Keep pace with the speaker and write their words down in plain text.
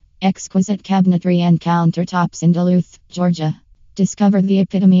Exquisite cabinetry and countertops in Duluth, Georgia. Discover the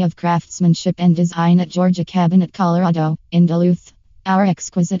epitome of craftsmanship and design at Georgia Cabinet, Colorado, in Duluth. Our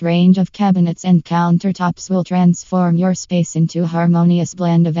exquisite range of cabinets and countertops will transform your space into a harmonious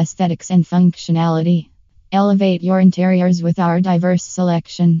blend of aesthetics and functionality. Elevate your interiors with our diverse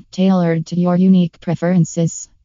selection, tailored to your unique preferences.